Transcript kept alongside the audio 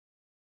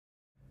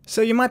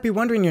So you might be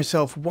wondering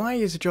yourself, why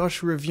is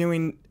Josh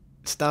reviewing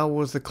Star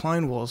Wars The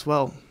Clone Wars?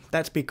 Well,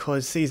 that's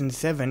because Season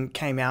 7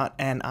 came out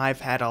and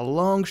I've had a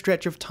long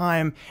stretch of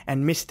time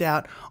and missed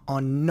out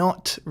on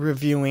not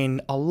reviewing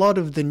a lot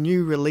of the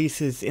new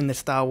releases in the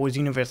Star Wars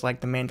universe,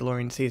 like The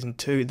Mandalorian Season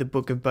 2, The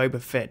Book of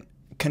Boba Fett,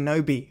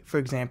 Kenobi, for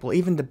example,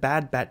 even The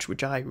Bad Batch,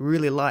 which I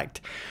really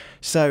liked.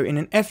 So in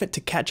an effort to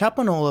catch up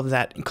on all of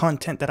that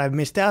content that I've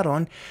missed out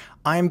on,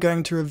 I am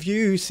going to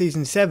review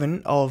Season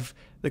 7 of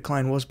The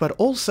Clone Wars, but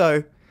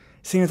also,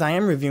 seeing as I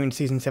am reviewing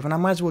Season 7, I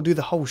might as well do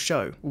the whole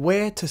show.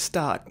 Where to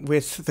start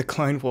with The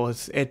Clone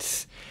Wars?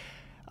 It's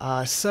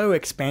so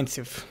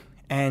expansive.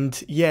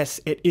 And yes,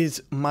 it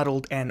is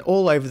muddled and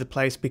all over the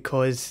place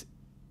because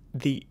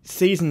the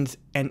seasons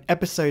and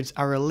episodes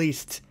are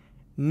released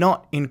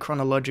not in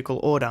chronological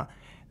order.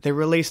 They're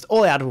released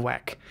all out of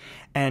whack.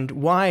 And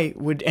why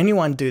would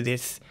anyone do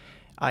this?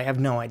 I have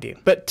no idea.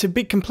 But to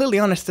be completely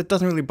honest, it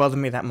doesn't really bother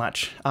me that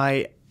much.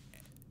 I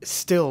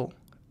still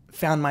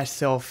found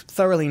myself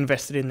thoroughly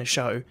invested in the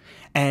show,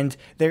 and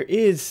there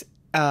is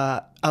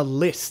a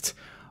list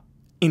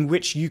in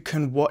which you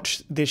can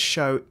watch this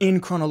show in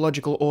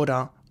chronological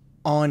order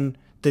on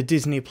the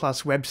Disney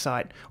Plus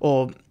website,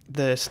 or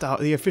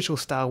the official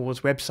Star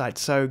Wars website.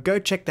 So go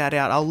check that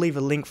out. I'll leave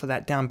a link for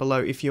that down below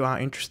if you are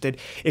interested.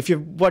 If you're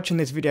watching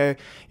this video,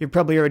 you've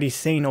probably already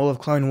seen all of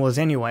Clone Wars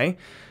anyway.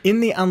 In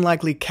the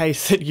unlikely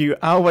case that you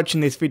are watching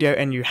this video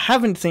and you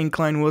haven't seen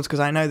Clone Wars, because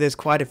I know there's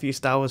quite a few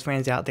Star Wars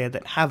fans out there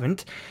that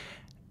haven't,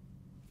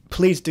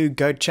 please do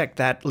go check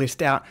that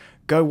list out.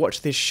 Go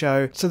watch this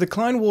show. So The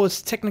Clone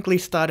Wars technically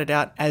started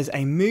out as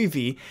a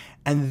movie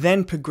and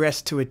then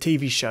progressed to a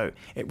TV show.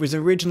 It was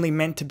originally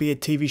meant to be a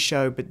TV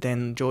show, but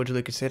then George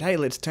Lucas said, hey,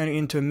 let's turn it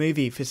into a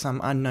movie for some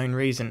unknown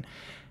reason.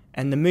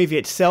 And the movie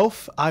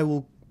itself, I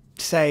will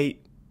say,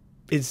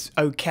 is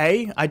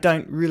okay. I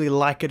don't really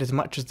like it as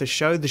much as the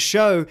show. The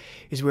show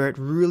is where it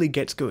really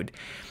gets good.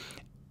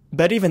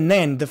 But even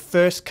then, the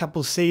first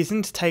couple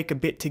seasons take a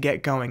bit to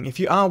get going. If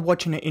you are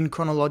watching it in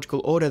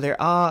chronological order,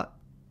 there are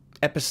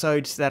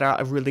episodes that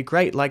are really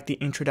great, like the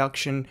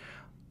introduction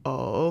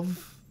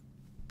of,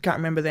 can't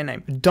remember their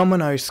name,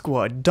 Domino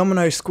Squad.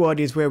 Domino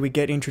Squad is where we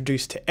get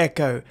introduced to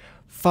Echo,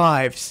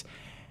 Fives,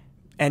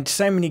 and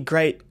so many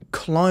great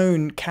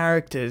clone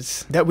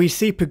characters that we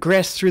see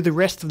progress through the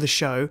rest of the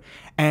show.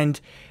 And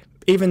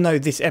even though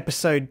this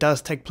episode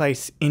does take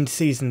place in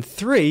Season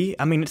 3,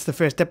 I mean, it's the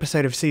first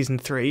episode of Season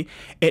 3,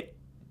 it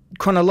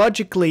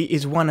chronologically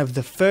is one of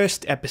the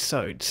first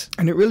episodes.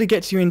 And it really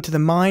gets you into the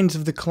minds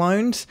of the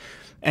clones,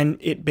 and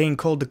it being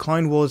called The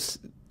Clone Wars,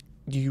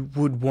 you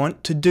would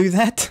want to do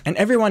that. And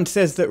everyone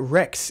says that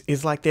Rex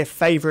is like their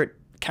favorite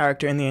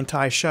character in the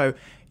entire show.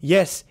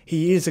 Yes,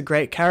 he is a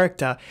great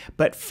character,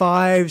 but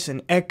Fives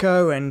and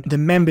Echo and the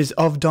members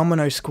of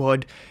Domino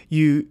Squad,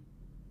 you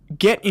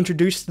get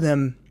introduced to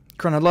them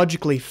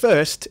chronologically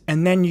first,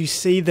 and then you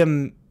see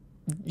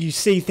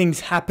things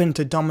happen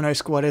to Domino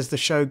Squad as the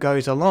show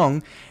goes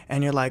along,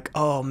 and you're like,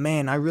 oh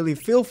man, I really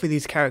feel for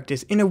these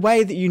characters in a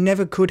way that you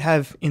never could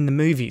have in the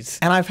movies.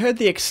 And I've heard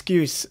the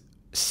excuse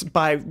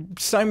by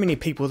so many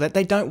people that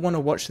they don't want to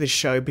watch this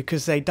show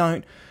because they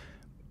don't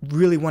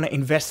really want to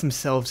invest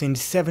themselves in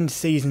 7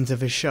 seasons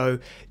of a show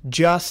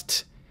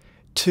just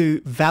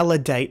to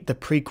validate the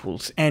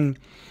prequels. And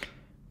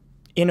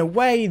in a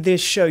way,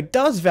 this show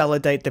does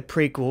validate the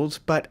prequels,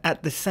 but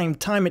at the same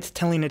time, it's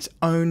telling its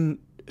own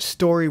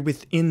story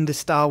within the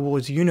Star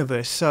Wars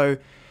universe. So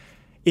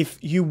if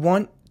you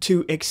want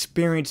to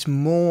experience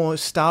more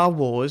Star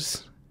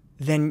Wars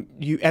than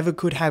you ever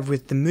could have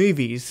with the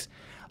movies,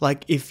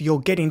 like if you're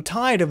getting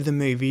tired of the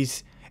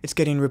movies, it's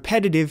getting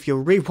repetitive,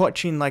 you're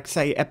rewatching, like,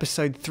 say,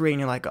 episode 3, and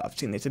you're like, oh, I've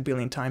seen this a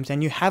billion times,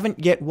 and you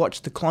haven't yet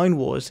watched The Clone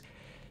Wars,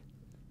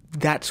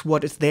 that's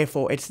what it's there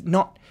for. It's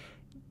not,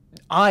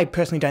 I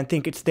personally don't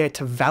think it's there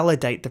to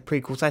validate the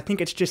prequels. I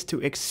think it's just to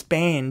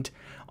expand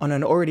on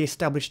an already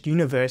established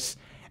universe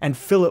and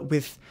fill it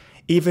with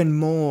even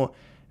more,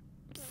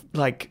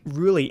 like,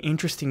 really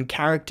interesting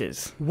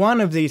characters.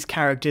 One of these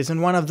characters,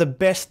 and one of the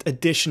best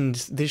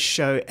additions this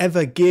show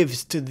ever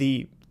gives to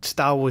the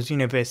Star Wars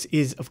universe,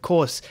 is, of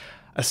course,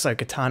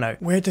 Ahsoka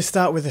Tano. Where to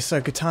start with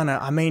Ahsoka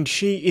Tano? I mean,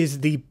 she is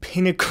the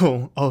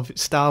pinnacle of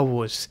Star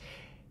Wars.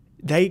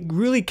 They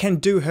really can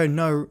do her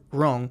no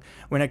wrong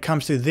when it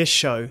comes to this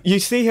show. You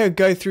see her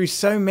go through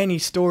so many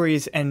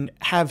stories and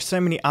have so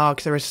many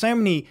arcs. There are so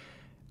many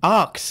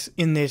arcs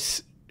in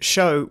this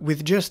show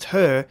with just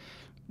her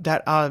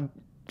that are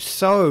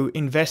so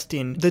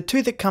investing. The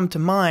two that come to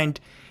mind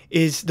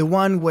is the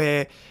one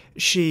where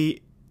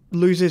she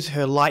loses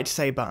her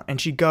lightsaber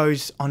and she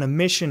goes on a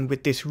mission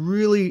with this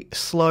really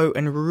slow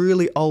and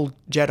really old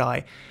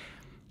Jedi,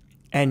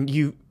 and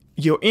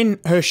you're in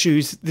her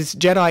shoes. This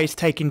Jedi is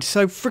taking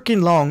so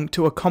freaking long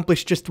to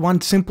accomplish just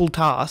one simple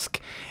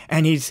task,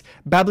 and he's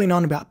babbling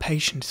on about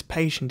patience,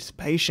 patience,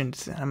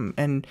 patience,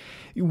 and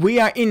we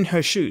are in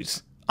her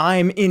shoes.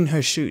 I'm in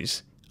her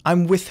shoes.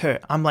 I'm with her.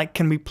 I'm like,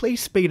 can we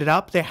please speed it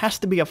up? There has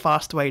to be a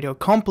fast way to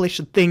accomplish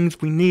the things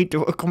we need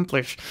to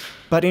accomplish.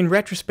 But in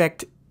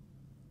retrospect,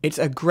 It's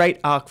a great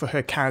arc for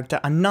her character.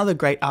 Another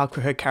great arc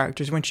for her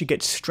character is when she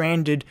gets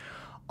stranded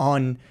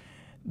on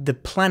the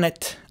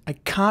planet. I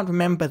can't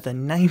remember the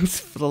names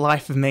for the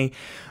life of me,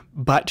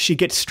 but she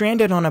gets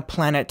stranded on a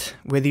planet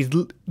where these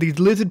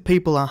lizard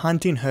people are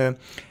hunting her,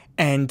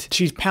 and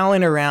she's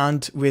palling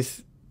around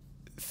with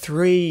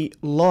 3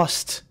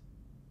 lost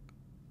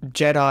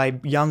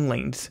Jedi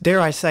younglings. Dare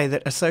I say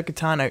that Ahsoka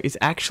Tano is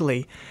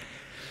actually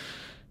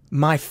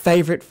my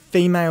favorite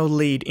female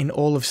lead in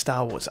all of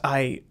Star Wars.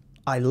 I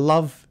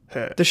love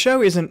her. The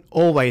show isn't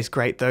always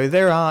great though.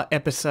 There are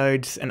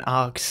episodes and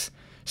arcs,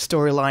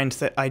 storylines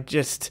that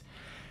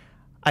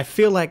I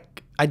feel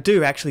like I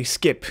do actually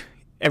skip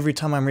every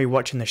time I'm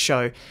rewatching the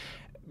show.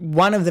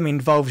 One of them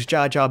involves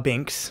Jar Jar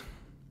Binks.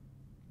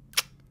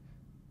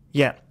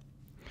 Yeah.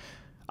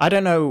 I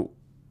don't know.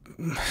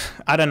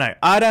 And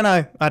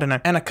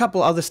a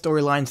couple other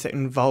storylines that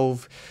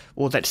involve,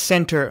 or that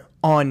center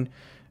on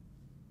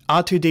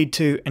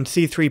R2-D2 and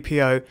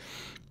C-3PO.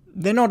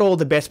 They're not all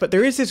the best, but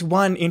there is this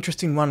one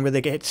interesting one where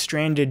they get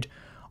stranded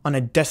on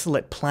a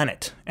desolate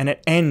planet, and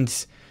it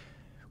ends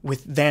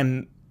with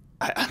them...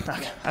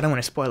 I don't want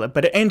to spoil it,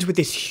 but it ends with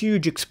this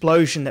huge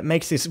explosion that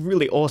makes this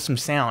really awesome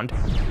sound.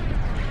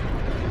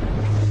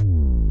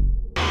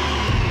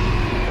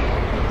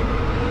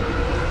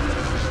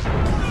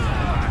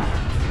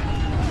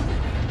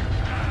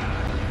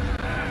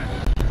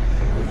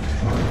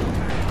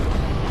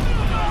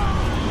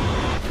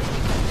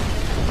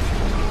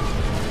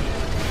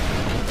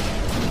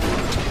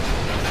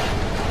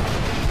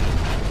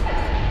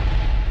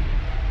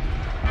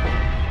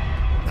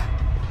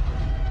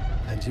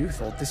 You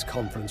thought this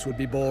conference would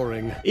be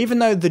boring. Even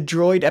though the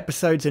droid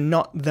episodes are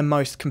not the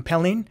most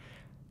compelling,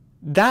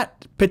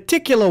 that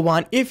particular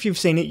one, if you've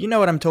seen it, you know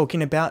what I'm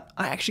talking about.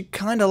 I actually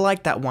kind of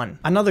like that one.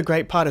 Another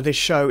great part of this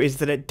show is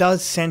that it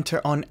does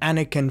center on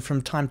Anakin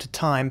from time to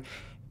time.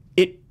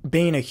 It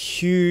being a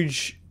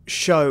huge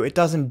show, it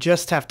doesn't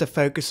just have to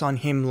focus on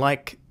him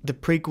like the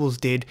prequels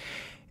did.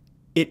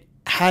 It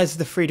has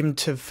the freedom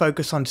to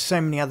focus on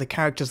so many other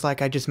characters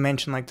like I just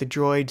mentioned, like the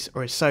droids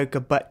or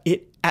Ahsoka, but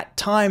it at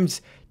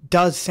times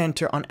does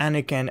center on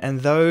Anakin, and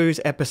those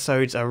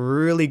episodes are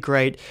really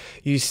great.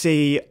 You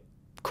see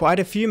quite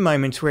a few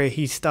moments where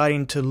he's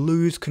starting to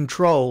lose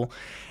control,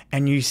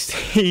 and you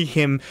see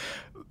him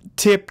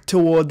tip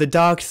toward the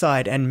dark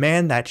side, and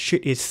man, that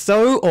shit is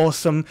so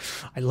awesome.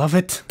 I love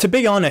it. To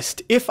be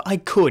honest, if I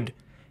could,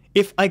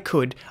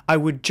 I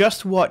would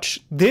just watch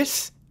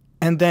this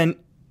and then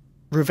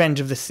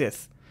Revenge of the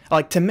Sith.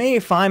 Like, to me,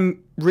 if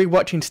I'm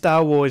rewatching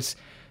Star Wars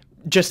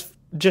just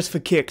for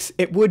kicks,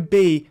 it would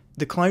be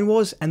The Clone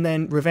Wars and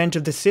then Revenge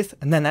of the Sith,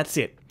 and then that's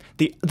it.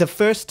 The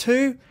first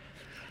two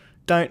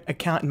don't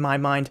account in my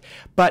mind.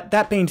 But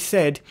that being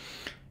said,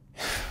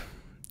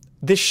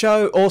 this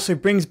show also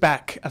brings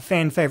back a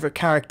fan favorite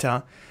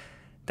character,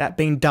 that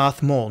being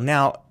Darth Maul.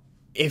 Now,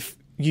 if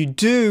you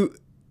do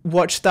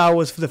watch Star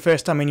Wars for the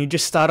first time and you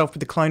just start off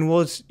with The Clone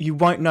Wars, you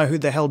won't know who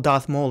the hell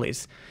Darth Maul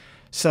is.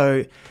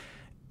 So,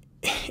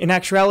 in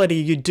actuality,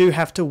 you do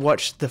have to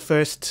watch the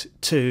first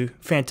two,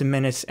 Phantom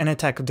Menace and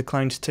Attack of the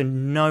Clones, to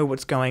know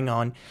what's going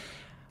on.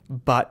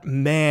 But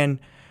man,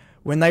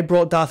 when they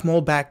brought Darth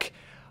Maul back,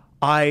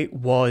 I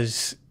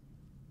was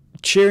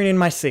cheering in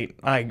my seat.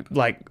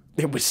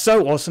 It was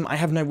so awesome. I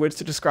have no words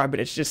to describe it.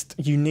 It's just,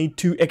 you need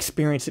to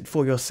experience it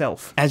for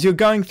yourself. As you're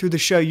going through the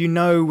show, you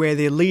know where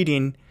they're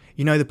leading,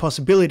 you know the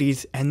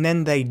possibilities, and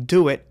then they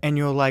do it, and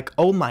you're like,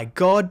 oh my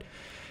god,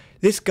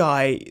 this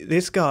guy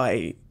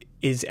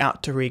is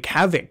out to wreak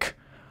havoc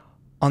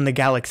on the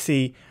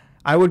galaxy.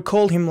 I would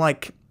call him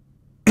like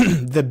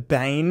the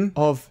Bane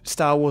of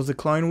Star Wars The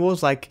Clone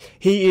Wars. Like,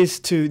 he is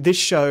to this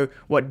show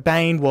what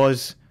Bane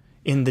was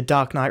in The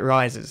Dark Knight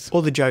Rises,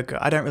 or the Joker,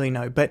 I don't really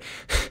know, but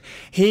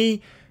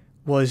he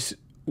was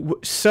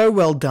so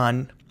well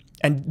done.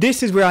 And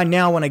this is where I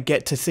now want to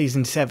get to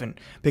Season 7,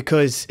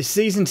 because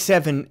Season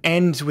 7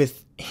 ends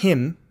with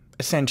him,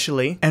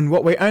 essentially, and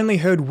what we only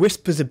heard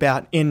whispers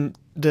about in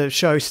the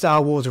show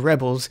Star Wars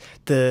Rebels,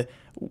 the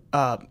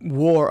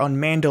war on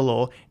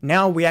Mandalore,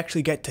 now we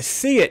actually get to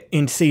see it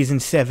in Season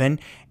 7,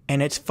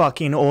 and it's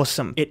fucking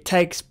awesome. It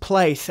takes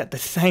place at the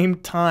same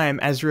time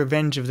as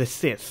Revenge of the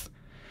Sith.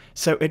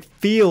 So it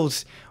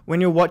feels,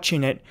 when you're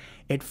watching it,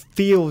 it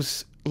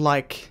feels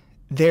like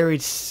there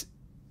is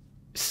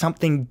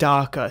something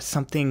darker,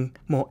 something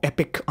more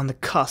epic on the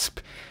cusp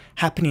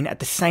happening at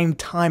the same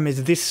time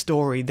as this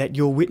story that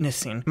you're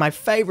witnessing. My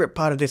favorite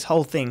part of this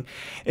whole thing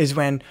is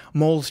when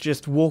Maul's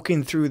just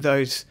walking through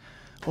those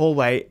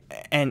hallway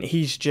and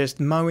he's just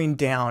mowing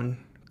down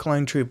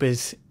clone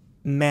troopers.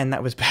 Man,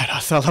 that was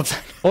badass. I love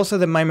that. Also,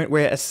 the moment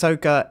where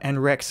Ahsoka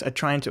and Rex are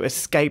trying to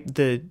escape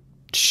the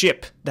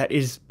ship that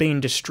is being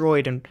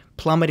destroyed and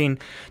plummeting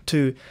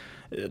to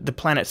the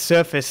planet's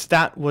surface,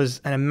 that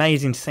was an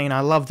amazing scene. I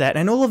love that.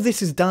 And all of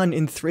this is done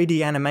in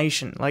 3D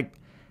animation. Like,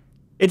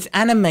 it's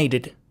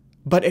animated,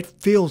 but it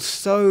feels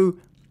so...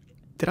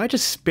 Did I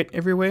just spit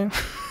everywhere?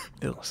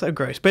 Ew, so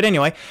gross. But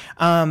anyway,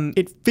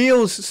 it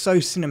feels so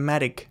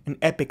cinematic and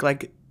epic.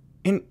 Like,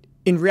 in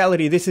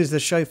reality, this is a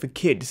show for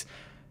kids.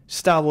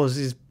 Star Wars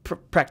is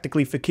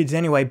practically for kids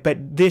anyway,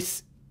 but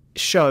this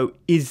show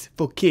is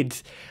for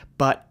kids,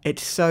 but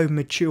it's so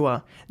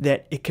mature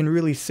that it can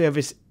really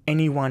service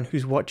anyone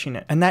who's watching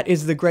it. And that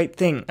is the great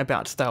thing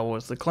about Star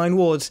Wars, The Clone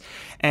Wars.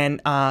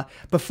 And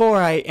before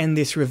I end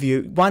this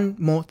review, one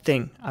more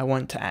thing I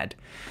want to add.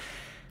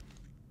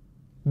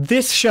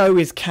 This show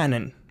is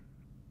canon.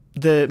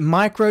 The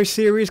micro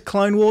series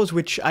Clone Wars,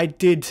 which I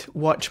did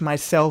watch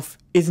myself,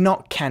 is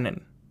not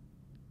canon.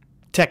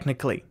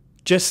 Technically.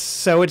 Just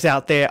so it's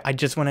out there, I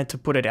just wanted to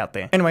put it out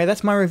there. Anyway,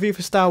 that's my review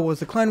for Star Wars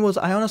The Clone Wars.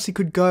 I honestly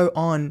could go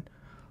on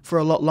for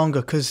a lot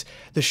longer because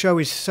the show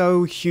is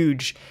so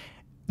huge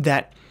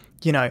that,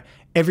 you know,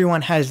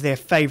 everyone has their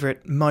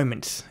favorite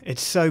moments.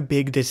 It's so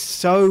big, there's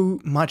so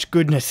much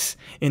goodness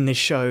in this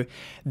show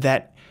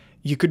that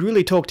you could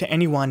really talk to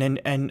anyone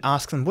and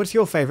ask them, what's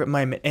your favorite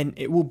moment? And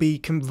it will be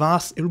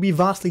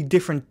vastly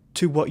different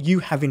to what you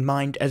have in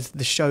mind as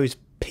the show's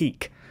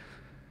peak.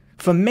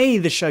 For me,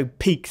 the show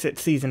peaks at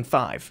season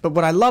 5. But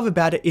what I love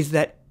about it is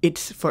that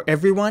it's for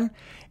everyone.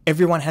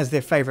 Everyone has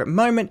their favorite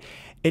moment.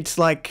 It's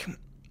like,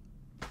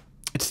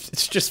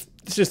 it's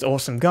just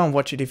awesome. Go and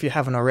watch it if you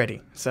haven't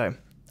already. So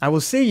I will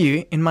see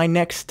you in my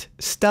next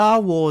Star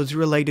Wars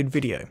related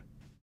video.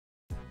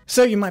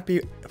 So you might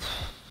be,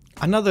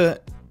 another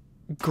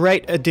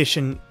great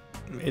addition?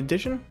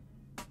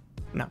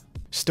 No.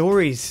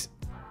 Stories.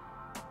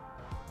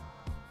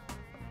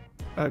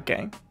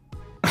 Okay.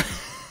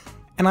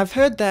 And I've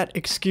heard the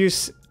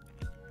excuse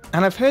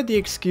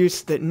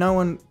that no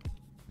one